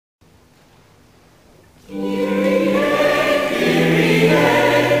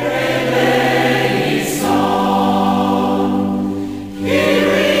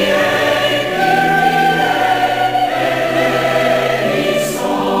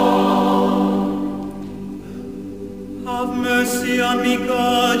Almighty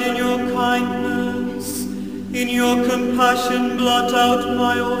God, in your kindness, in your compassion, blot out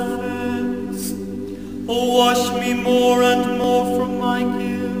my offense. O wash me more and more from my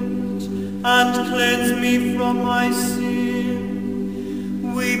guilt, and cleanse me from my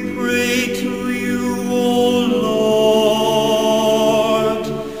sin. We pray to you, O Lord.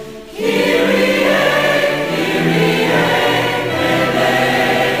 Kyrie, Kyrie,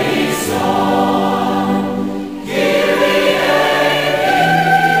 Eleison. Kyrie,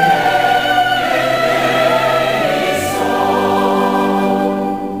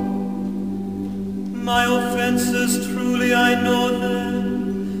 Eleison. My offenses, truly I know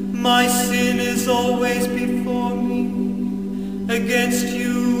them. My sin is always before me. Against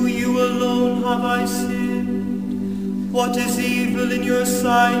you, you alone have I sinned. What is evil in your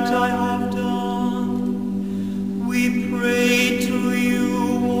sight I have done. We pray to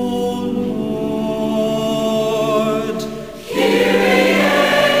you, O Lord. Kyrie,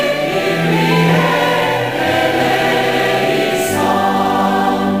 Kyrie,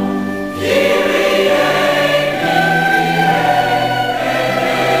 eleison. Kyrie,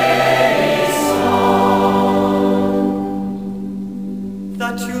 eleison.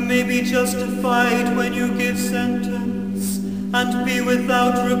 That you may be justified when you give sentence, and be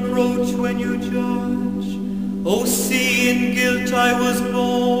without reproach when you judge. O see, in guilt I was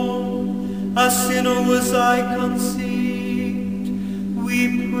born, a sinner was I conceived.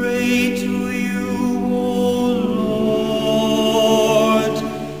 We pray to you, O Lord.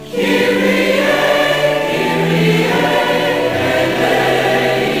 Kyrie, Kyrie,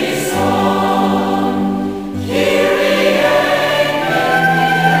 eleison. Kyrie,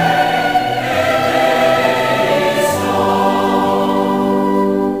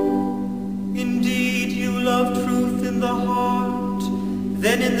 indeed, you love truth in the heart.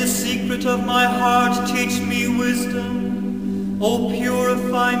 Then in the secret of my heart teach me wisdom. O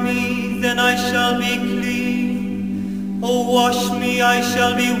purify me, then I shall be clean. O wash me, I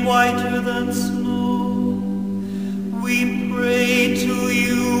shall be whiter than snow.